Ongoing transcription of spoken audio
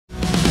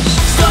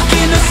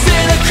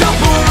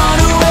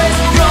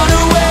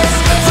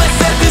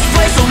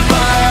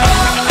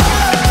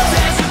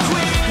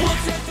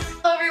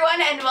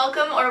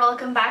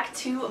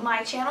to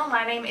my channel.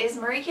 My name is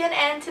MurrayLehman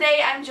and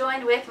today I'm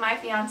joined with my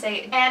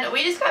fiance, and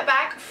we just got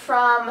back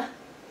from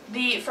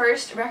the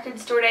first record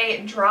store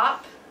day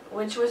drop,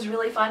 which was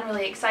really fun,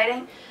 really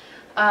exciting.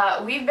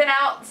 We've been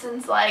out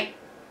since like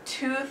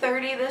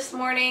 2:30 this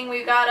morning.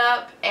 We got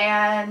up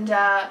and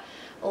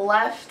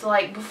left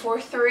like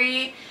before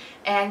 3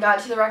 and got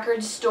to the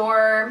record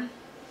store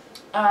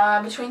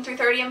between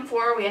 3:30 and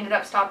 4. We ended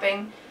up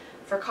stopping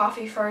for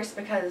coffee first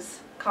because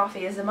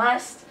coffee is a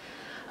must.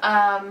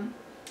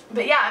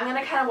 But yeah, I'm going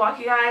to kind of walk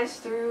you guys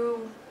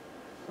through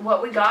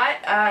what we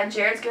got.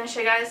 Jared's going to show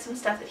you guys some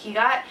stuff that he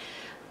got.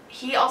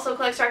 He also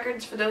collects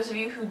records, for those of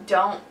you who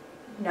don't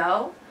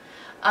know.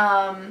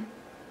 I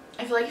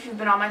feel like if you've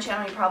been on my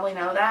channel you probably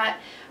know that.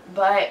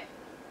 But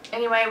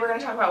anyway, we're going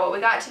to talk about what we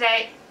got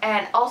today.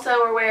 And also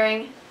we're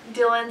wearing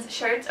Dylan's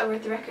shirts over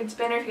at the Record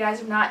Spinner. If you guys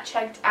have not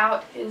checked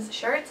out his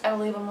shirts, I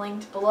will leave them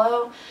linked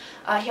below.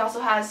 He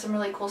also has some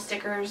really cool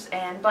stickers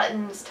and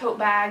buttons, tote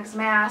bags,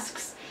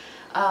 masks,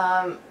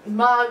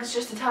 mugs,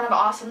 just a ton of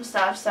awesome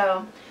stuff.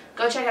 So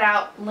go check it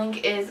out.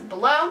 Link is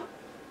below.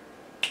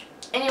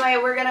 Anyway,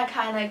 we're going to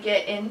kind of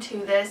get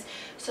into this.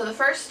 So the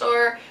first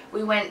store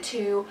we went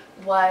to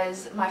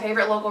was my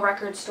favorite local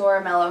record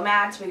store, Mellow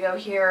Mats. We go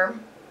here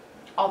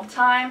all the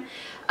time.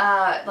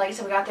 Like I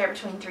said, we got there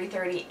between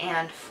 3:30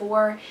 and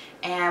 4,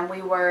 and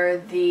we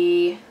were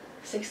the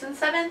 6th and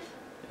 7th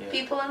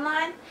people in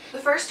line. The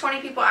first 20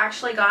 people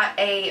actually got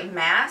a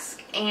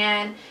mask,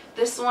 and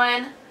this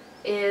one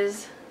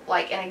is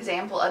like an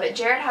example of it.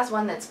 Jared has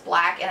one that's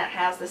black and it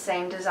has the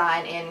same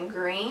design in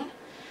green.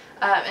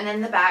 And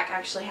then the back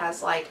actually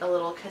has like a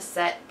little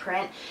cassette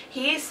print.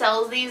 He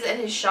sells these at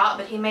his shop,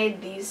 but he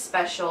made these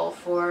special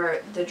for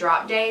the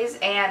drop days,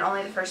 and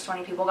only the first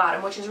 20 people got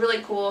them, which is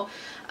really cool.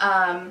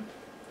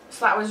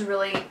 So that was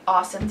really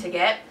awesome to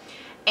get.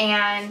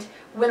 And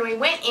when we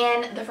went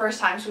in the first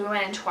time, so we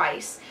went in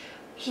twice,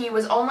 he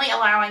was only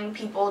allowing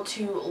people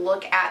to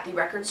look at the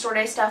record store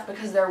day stuff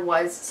because there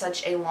was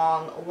such a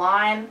long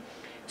line.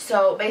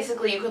 So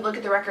basically you could look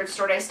at the record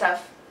store day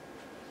stuff,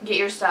 get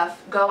your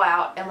stuff, go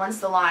out, and once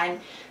the line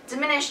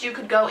diminished you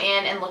could go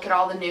in and look at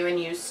all the new and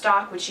used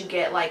stock, which you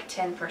get like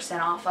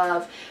 10% off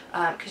of,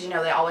 because you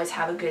know they always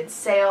have a good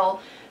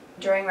sale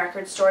during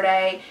record store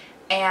day.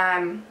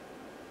 And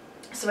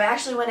so we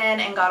actually went in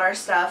and got our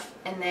stuff,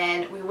 and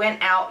then we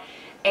went out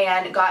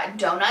and got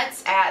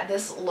donuts at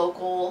this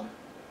local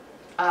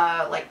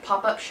like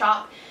pop-up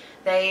shop.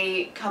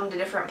 They come to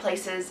different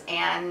places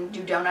and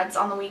do donuts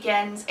on the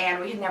weekends, and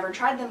we had never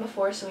tried them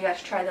before, so we got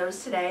to try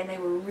those today, and they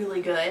were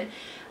really good.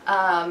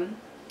 And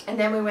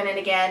then we went in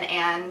again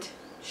and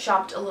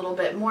shopped a little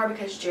bit more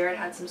because Jared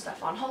had some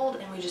stuff on hold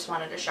and we just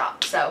wanted to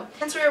shop. So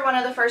since we were one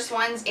of the first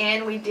ones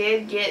in, we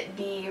did get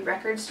the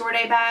record store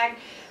day bag,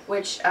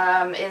 which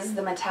is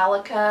the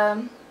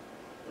Metallica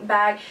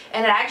bag,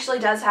 and it actually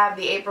does have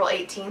the April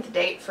 18th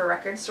date for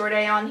record store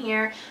day on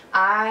here.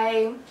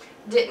 I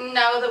didn't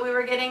know that we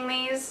were getting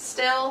these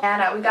still,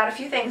 and we got a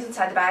few things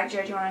inside the bag.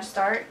 Jared, do you want to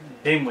start?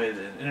 It came with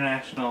an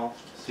international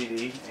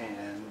CD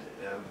and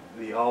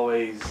the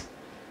always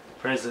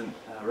present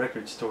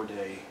record store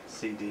day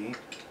CD,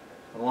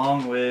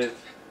 along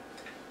with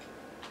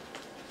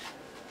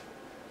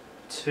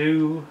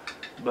 2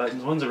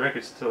 buttons. One's a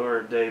record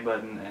store day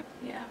button and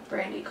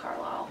Brandy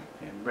Carlisle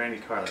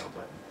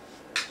button.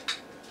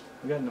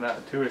 We've gotten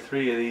about 2 or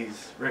 3 of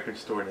these record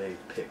store day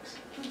picks.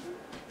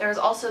 There's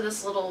also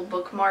this little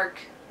bookmark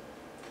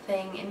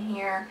thing in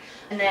here,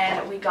 and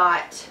then we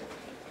got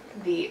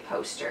the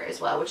poster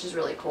as well, which is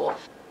really cool.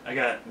 I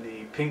got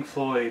the Pink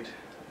Floyd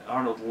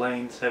Arnold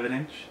Lane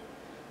 7-inch.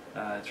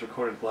 It's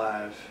recorded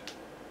live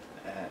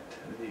at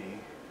the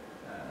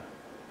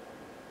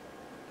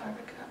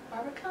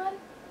Barbican?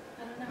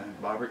 I don't know.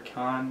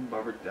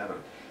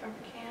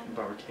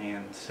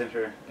 Barbican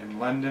Centre in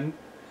London,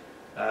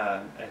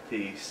 at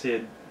the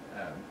Sid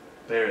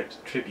Barrett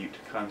tribute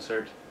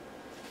concert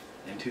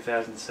in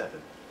 2007.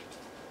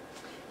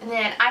 And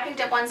then I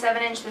picked up one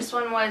 7-inch. This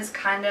one was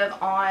kind of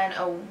on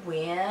a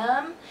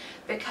whim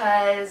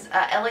because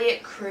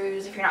Elliot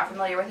Cruz, if you're not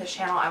familiar with his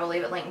channel, I will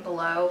leave it linked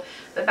below.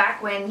 But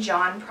back when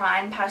John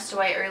Prine passed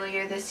away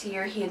earlier this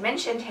year, he had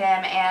mentioned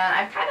him, and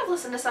I've kind of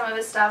listened to some of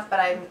his stuff,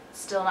 but I'm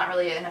still not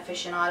really an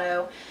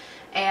aficionado.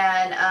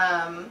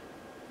 And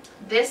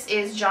this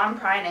is John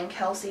Prine and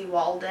Kelsey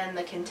Walden,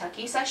 the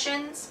Kentucky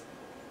Sessions.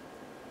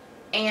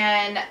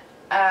 And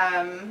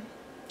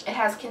it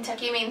has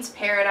Kentucky Means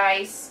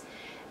Paradise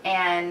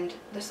and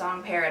the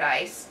song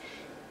Paradise.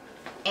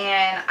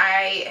 And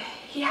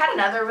he had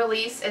another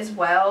release as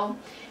well,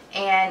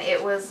 and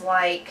it was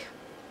like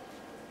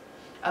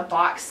a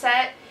box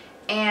set,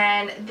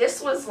 and this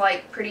was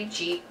like pretty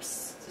cheap,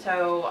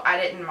 so I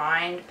didn't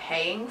mind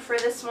paying for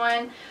this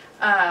one.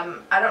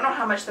 I don't know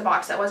how much the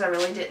box set was. I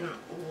really didn't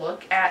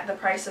look at the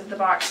price of the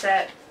box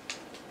set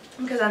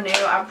because I knew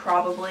I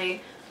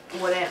probably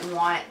wouldn't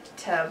want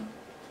to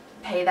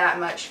pay that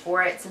much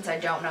for it since I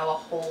don't know a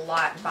whole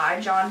lot by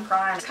John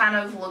Prine. I kind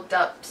of looked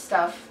up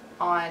stuff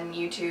on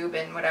YouTube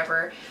and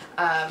whatever,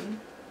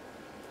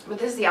 But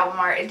this is the album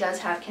art. It does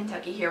have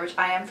Kentucky here, which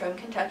I am from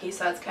Kentucky,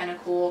 so that's kind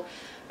of cool.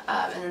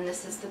 And then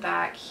this is the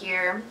back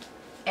here.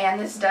 And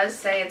this does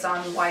say it's on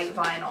white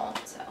vinyl,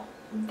 so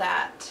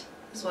that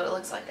is what it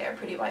looks like there,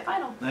 pretty white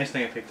vinyl. The next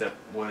thing I picked up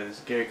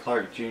was Gary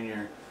Clark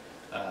Jr.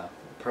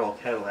 Pearl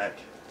Cadillac.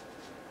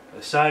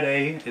 Side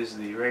A is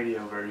the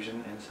radio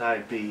version, and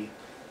side B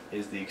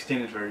is the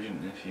extended version.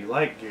 And if you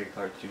like Gary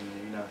Clark Jr.,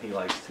 you know he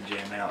likes to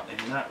jam out,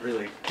 and not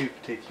really too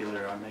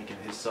particular on making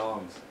his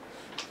songs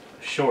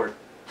short.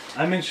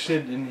 I'm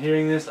interested in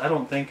hearing this. I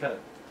don't think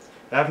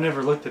I've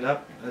never looked it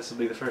up. This will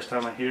be the first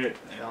time I hear it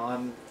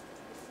on,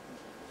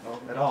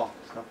 well, at all.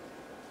 So.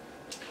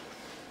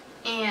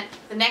 And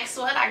the next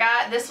one I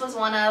got, this was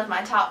one of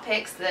my top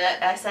picks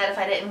that I said if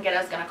I didn't get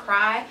I was going to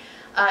cry.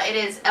 It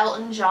is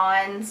Elton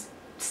John's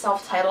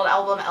self-titled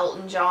album,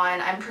 Elton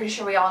John. I'm pretty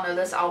sure we all know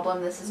this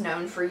album. This is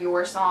known for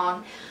Your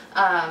Song.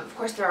 Of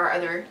course there are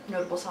other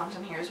notable songs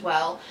on here as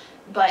well.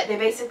 But they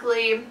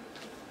basically,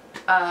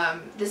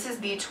 this is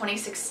the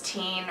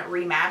 2016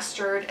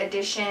 remastered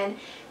edition,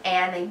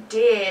 and they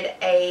did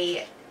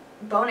a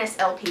bonus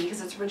LP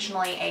because it's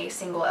originally a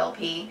single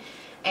LP.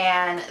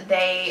 And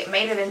they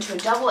made it into a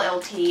double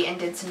LP and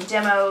did some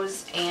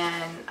demos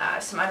and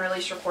some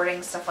unreleased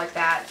recordings, stuff like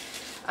that.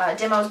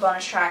 Demos,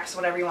 bonus tracks,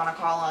 whatever you want to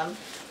call them,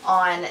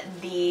 on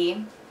the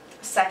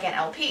second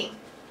LP.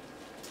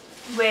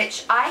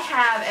 Which I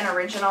have an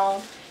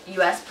original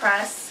US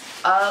press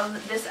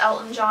of this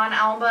Elton John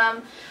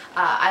album.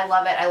 I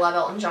love it. I love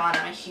Elton John.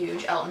 I'm a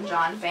huge Elton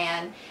John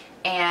fan.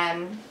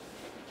 And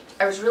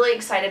I was really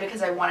excited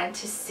because I wanted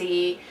to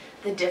see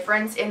the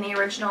difference in the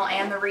original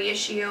and the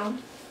reissue.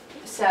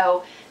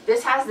 So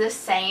this has this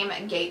same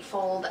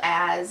gatefold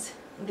as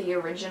the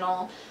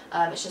original.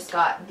 It's just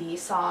got the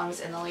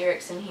songs and the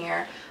lyrics in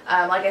here.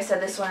 Like I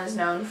said, this one is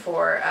known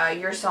for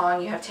Your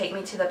Song. You have Take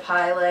Me to the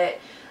Pilot,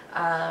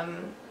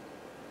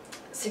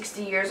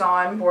 60 Years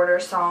On, Border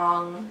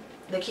Song,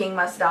 The King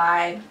Must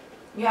Die.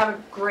 You have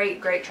a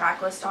great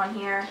track list on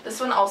here. This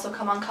one also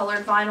come on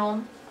colored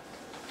vinyl.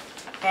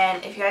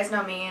 And if you guys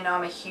know me, you know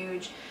I'm a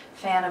huge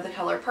fan of the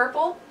color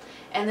purple.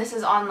 And this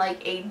is on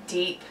like a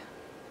deep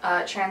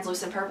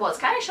translucent purple. It's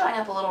kind of showing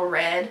up a little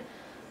red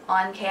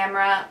on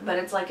camera, but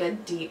it's like a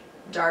deep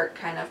dark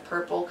kind of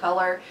purple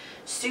color.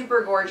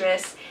 Super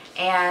gorgeous.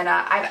 And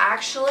I've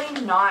actually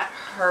not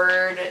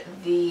heard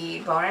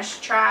the bonus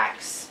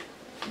tracks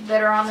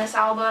that are on this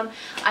album.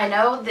 I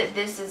know that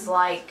this is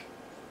like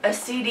a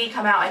CD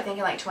come out I think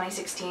in like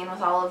 2016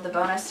 with all of the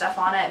bonus stuff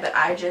on it, but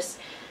I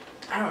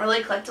don't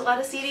really collect a lot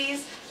of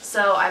CDs,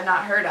 so I've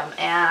not heard them,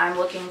 and I'm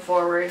looking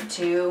forward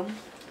to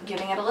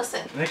giving it a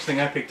listen. The next thing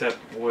I picked up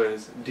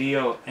was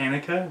Dio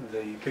Annika,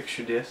 the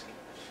picture disc.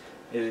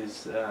 It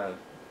is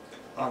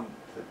on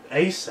the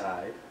A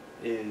side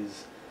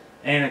is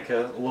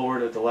Annika,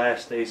 Lord of the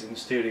Last Days in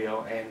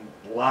Studio and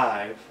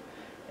Live,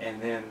 and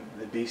then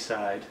the B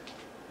side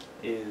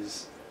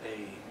is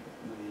the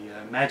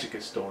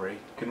Magica story,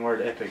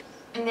 Conword Epic.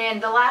 And then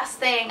the last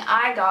thing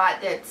I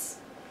got that's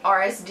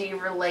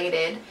RSD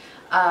related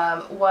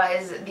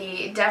was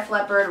the Def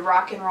Leppard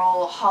Rock and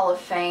Roll Hall of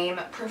Fame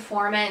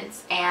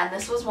performance, and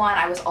this was one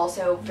I was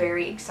also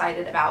very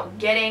excited about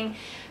getting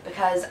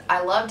because I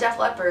love Def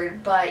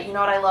Leppard, but you know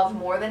what I love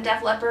more than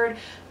Def Leppard?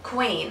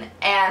 Queen.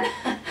 And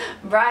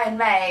Brian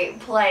May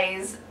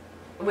plays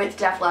with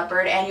Def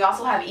Leppard, and you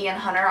also have Ian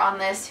Hunter on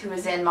this, who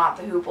is in Mott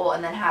the Hoople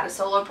and then had a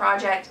solo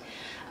project,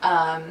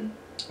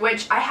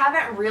 which I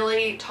haven't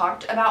really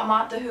talked about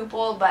Mott the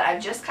Hoople, but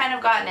I've just kind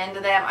of gotten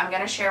into them. I'm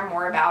going to share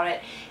more about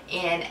it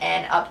in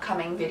an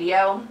upcoming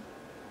video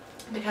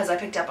because I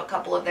picked up a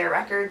couple of their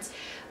records.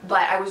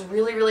 But I was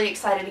really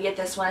excited to get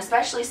this one,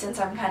 especially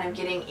since I'm kind of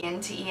getting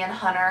into Ian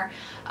Hunter,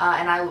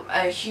 and I'm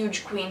a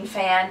huge Queen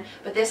fan.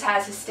 But this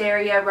has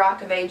Hysteria,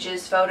 Rock of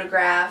Ages,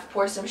 Photograph,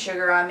 Pour Some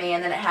Sugar on Me,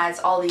 and then it has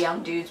All the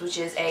Young Dudes, which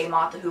is a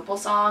Mott the Hoople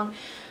song,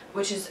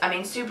 which is, I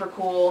mean, super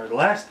cool. The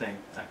last thing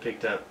I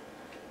picked up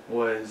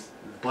was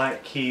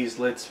Black Keys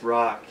Let's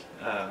Rock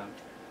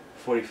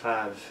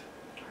 45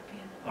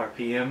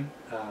 RPM.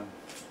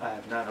 I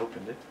have not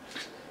opened it,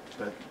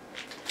 but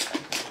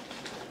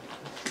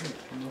it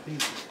came up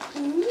easy.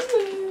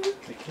 Ooh.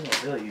 It came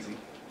up really easy.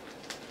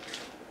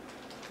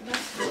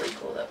 That's really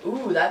cool though.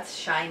 Ooh, that's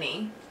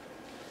shiny.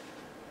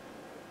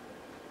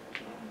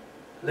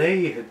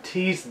 They had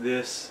teased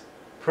this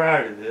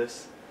prior to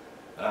this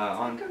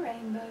on like a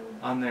rainbow.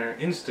 On their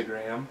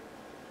Instagram.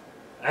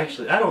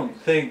 Actually, I don't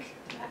think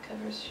That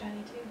cover's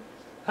shiny too.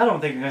 I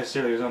don't think it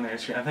necessarily was on their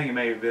Instagram. I think it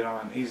may have been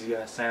on Easy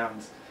Eye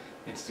Sound's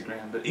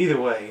Instagram. But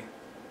either way,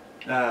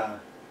 I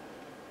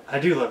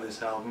do love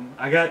this album.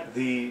 I got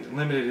the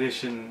limited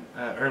edition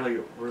early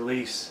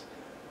release,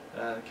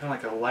 kind of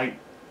like a light,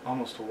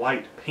 almost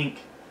white pink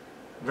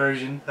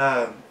version.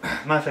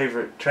 My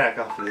favorite track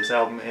off of this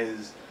album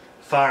is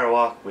Fire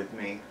Walk With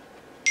Me.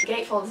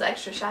 Gatefold's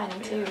extra shiny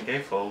too. Yeah,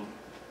 Gatefold.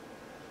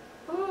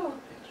 Ooh.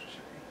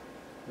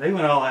 They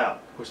went all out.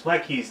 Of course,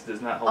 Black Keys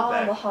does not hold all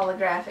back. the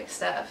holographic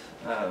stuff.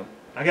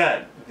 I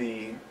got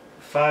the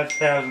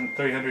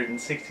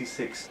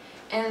 5,366.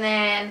 And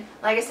then,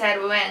 like I said,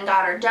 we went and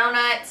got our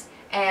donuts,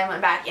 and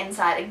went back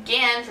inside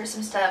again for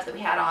some stuff that we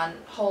had on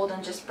hold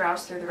and just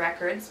browsed through the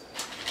records.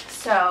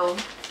 So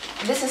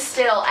this is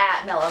still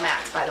at Mellow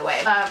Max, by the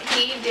way.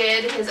 He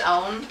did his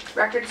own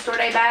record store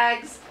day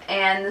bags,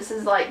 and this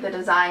is like the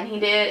design he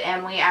did,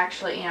 and we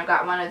actually, you know,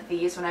 got one of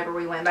these whenever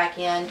we went back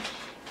in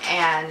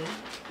and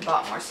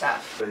bought more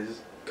stuff.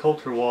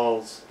 Colter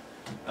Wall's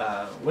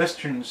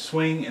Western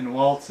Swing and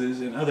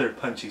Waltzes and Other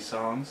Punchy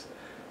Songs.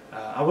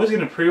 I was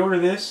going to pre-order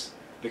this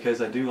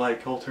because I do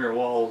like Colter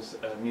Wall's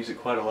music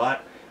quite a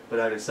lot, but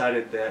I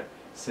decided that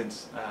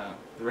since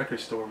the record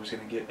store was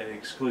going to get an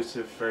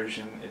exclusive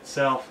version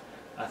itself,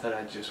 I thought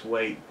I'd just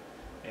wait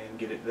and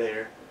get it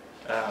there.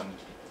 I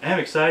am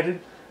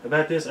excited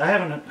about this. I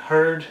haven't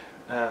heard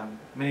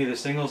many of the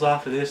singles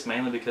off of this,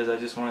 mainly because I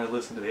just wanted to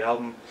listen to the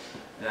album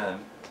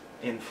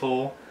in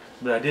full.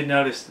 But I did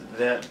notice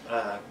that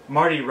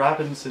Marty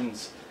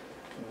Robinson's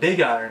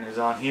Big Iron is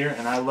on here,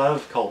 and I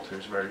love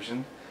Colter's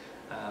version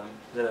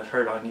that I've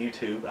heard on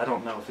YouTube. I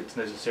don't know if it's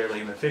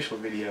necessarily an official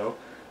video,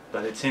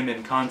 but it's him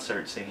in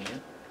concert singing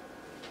it.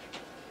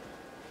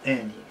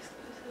 And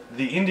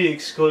the indie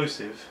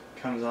exclusive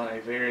comes on a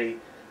very,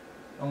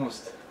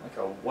 almost like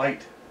a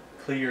white,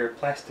 clear,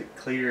 plastic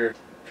clear,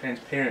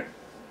 transparent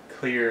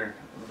clear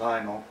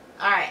vinyl.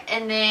 Alright,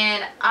 and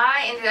then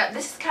I ended up,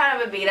 this is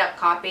kind of a beat up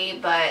copy,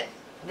 but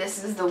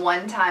this is the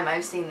one time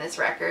I've seen this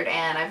record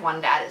and I've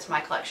wanted to add it to my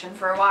collection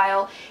for a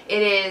while.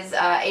 It is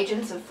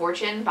Agents of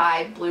Fortune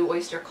by Blue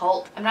Oyster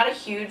Cult. I'm not a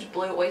huge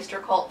Blue Oyster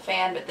Cult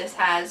fan, but this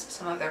has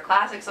some of their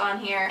classics on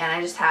here and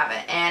I just have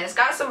it. And it's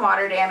got some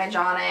water damage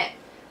on it,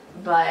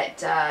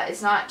 but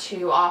it's not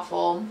too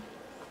awful.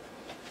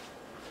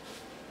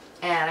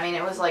 And I mean,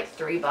 it was like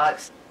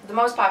 $3. The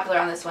most popular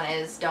on this one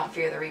is Don't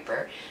Fear the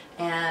Reaper,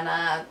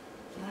 and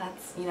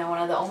that's, you know,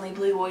 one of the only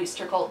Blue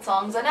Oyster Cult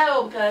songs I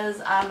know because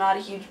I'm not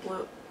a huge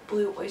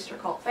Blue Oyster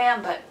Cult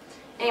fan. But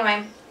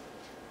anyway,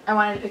 I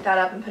wanted to pick that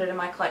up and put it in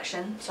my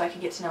collection so I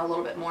could get to know a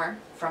little bit more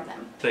from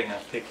them. The thing I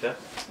picked up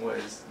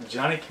was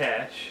Johnny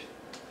Cash,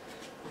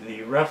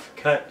 the rough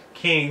cut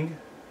king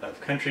of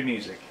country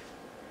music.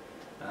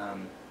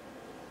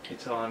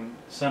 It's on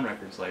Sun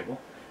Records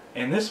label,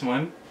 and this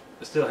one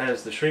still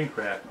has the shrink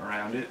wrap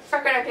around it. This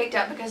record I picked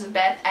up because of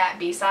Beth at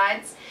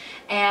B-Sides,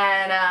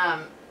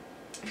 and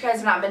if you guys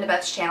have not been to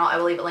Beth's channel, I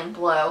will leave a link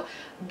below.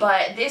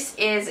 But this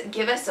is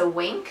Give Us a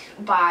Wink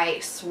by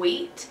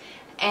Sweet,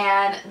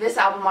 and this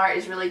album art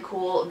is really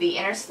cool. The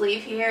inner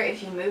sleeve here,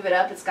 if you move it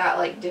up, it's got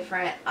like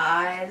different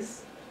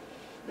eyes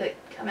that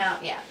come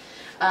out. Yeah,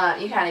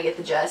 you kind of get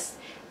the gist.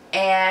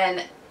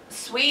 And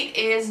Sweet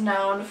is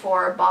known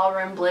for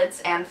Ballroom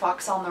Blitz and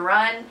Fox on the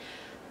Run.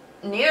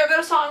 Neither of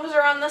those songs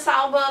are on this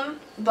album,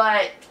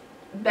 but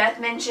Beth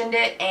mentioned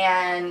it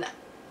and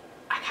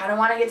I kind of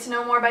want to get to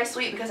know more by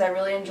Sweet because I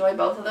really enjoy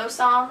both of those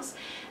songs,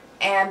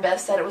 and Beth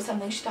said it was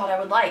something she thought I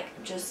would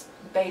like, just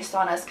based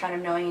on us kind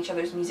of knowing each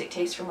other's music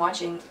taste from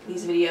watching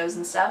these videos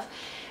and stuff.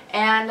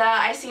 And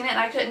I seen it and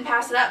I couldn't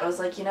pass it up. I was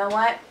like, you know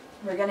what?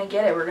 We're going to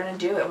get it. We're going to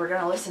do it. We're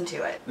going to listen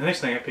to it. The next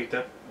thing I picked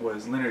up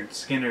was Lynyrd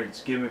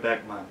Skynyrd's Give Me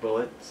Back My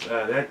Bullets.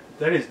 That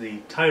is the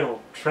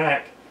title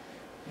track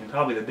and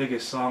probably the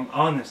biggest song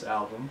on this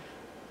album.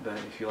 But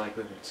if you like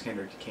Lynyrd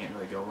Skynyrd, you can't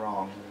really go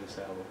wrong with this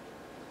album.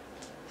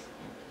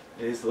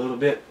 It is a little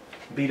bit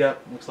beat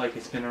up. Looks like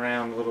it's been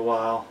around a little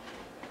while.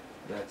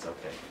 That's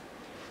okay.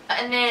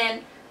 And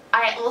then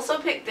I also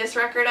picked this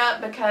record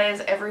up because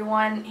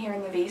everyone here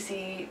in the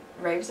VC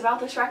raves about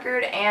this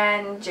record,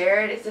 and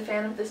Jared is a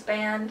fan of this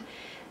band,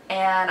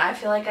 and I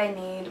feel like I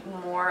need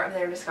more of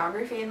their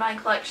discography in my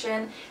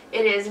collection.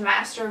 It is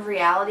Master of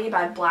Reality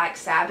by Black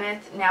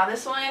Sabbath. Now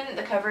this one,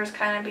 the cover is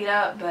kind of beat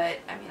up, but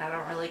I mean, I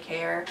don't really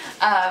care.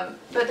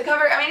 But the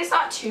cover, I mean, it's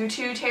not too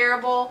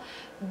terrible,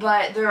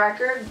 but the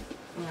record,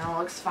 you know,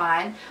 looks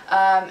fine.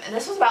 And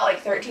this was about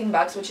like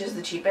 $13, which is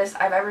the cheapest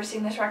I've ever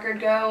seen this record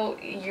go.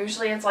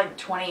 Usually it's like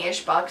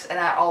 20-ish bucks, and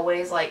that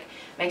always like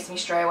makes me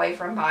stray away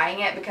from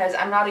buying it because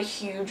I'm not a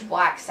huge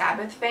Black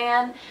Sabbath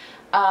fan.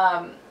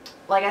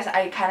 Like I said,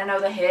 I kind of know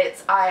the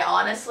hits. I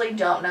honestly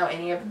don't know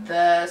any of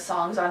the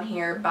songs on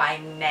here by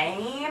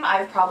name.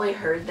 I've probably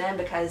heard them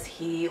because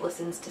he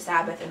listens to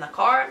Sabbath in the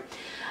car.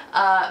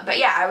 But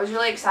yeah, I was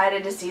really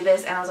excited to see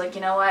this, and I was like,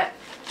 you know what,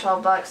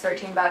 12 bucks,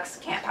 13 bucks,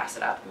 can't pass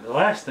it up. The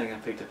last thing I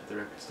picked up at the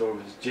record store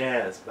was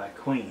Jazz by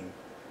Queen.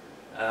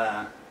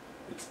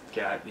 It's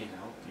got, you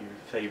know, your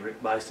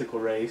favorite Bicycle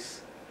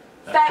Race,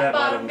 Fat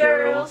Bottom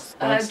Girls,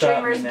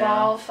 Dreamer's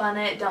Ball, Fun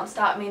It, Don't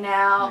Stop Me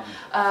Now.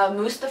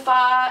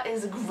 Mustafa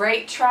is a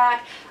great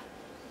track.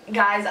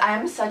 Guys, I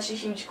am such a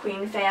huge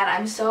Queen fan.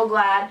 I'm so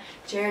glad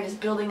Jared is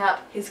building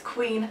up his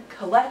Queen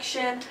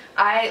collection.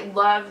 I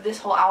love this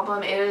whole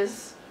album. It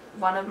is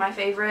one of my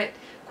favorite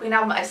Queen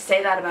albums. I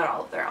say that about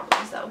all of their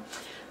albums though,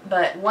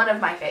 but one of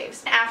my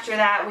faves. After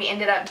that, we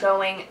ended up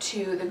going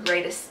to The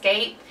Great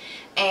Escape,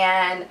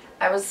 and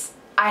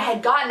I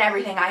had gotten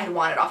everything I had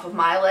wanted off of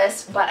my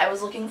list, but I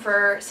was looking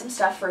for some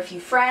stuff for a few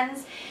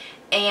friends,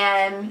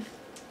 and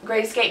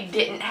Greatscape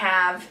didn't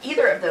have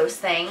either of those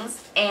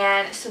things,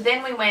 and so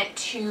then we went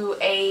to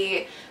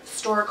a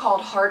store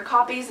called Hard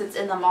Copies. It's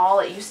in the mall.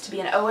 It used to be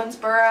in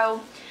Owensboro,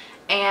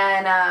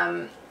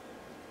 and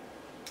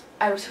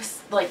I was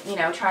just like, you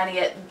know, trying to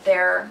get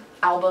their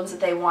albums that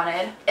they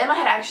wanted. Emma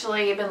had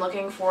actually been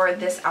looking for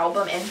this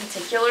album in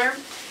particular,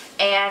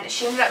 and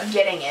she ended up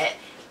getting it.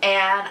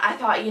 And I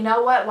thought, you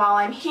know what, while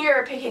I'm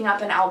here picking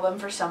up an album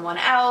for someone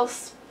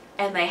else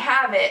and they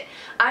have it,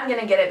 I'm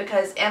going to get it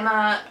because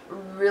Emma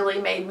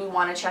really made me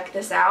want to check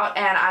this out.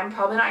 And I'm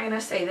probably not going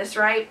to say this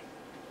right,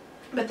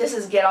 but this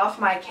is Get Off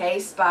My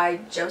Case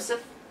by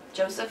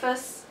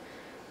Josephus.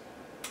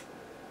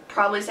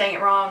 Probably saying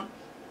it wrong.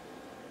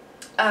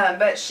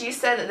 But she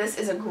said that this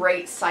is a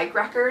great psych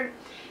record,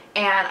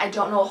 and I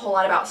don't know a whole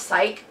lot about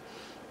psych,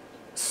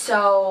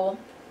 so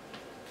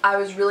I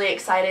was really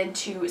excited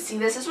to see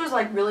this. This was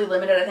like really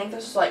limited. I think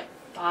this was like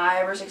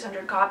 500 or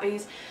 600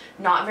 copies.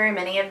 Not very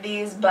many of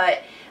these,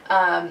 but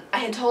I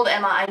had told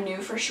Emma I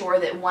knew for sure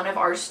that one of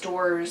our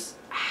stores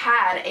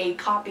had a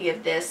copy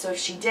of this, so if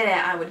she didn't,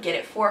 I would get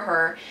it for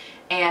her.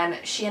 And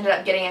she ended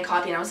up getting a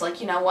copy, and I was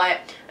like, you know what,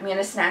 I'm going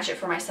to snatch it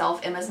for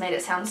myself. Emma's made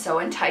it sound so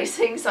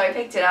enticing, so I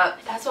picked it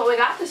up. That's what we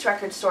got this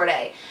record store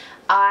day.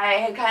 I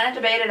had kind of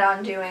debated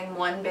on doing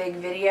one big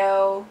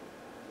video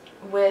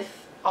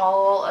with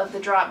all of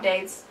the drop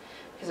dates,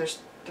 because there's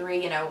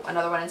 3, you know,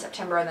 another one in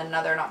September and then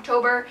another in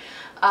October.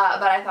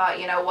 But I thought,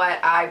 you know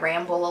what, I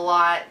ramble a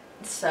lot,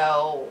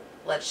 so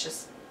let's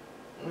just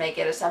make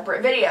it a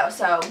separate video.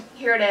 So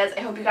here it is.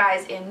 I hope you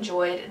guys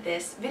enjoyed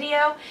this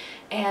video,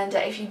 and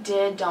if you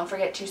did, don't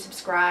forget to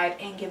subscribe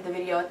and give the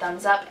video a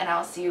thumbs up, and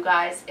I'll see you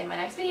guys in my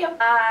next video.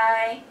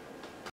 Bye!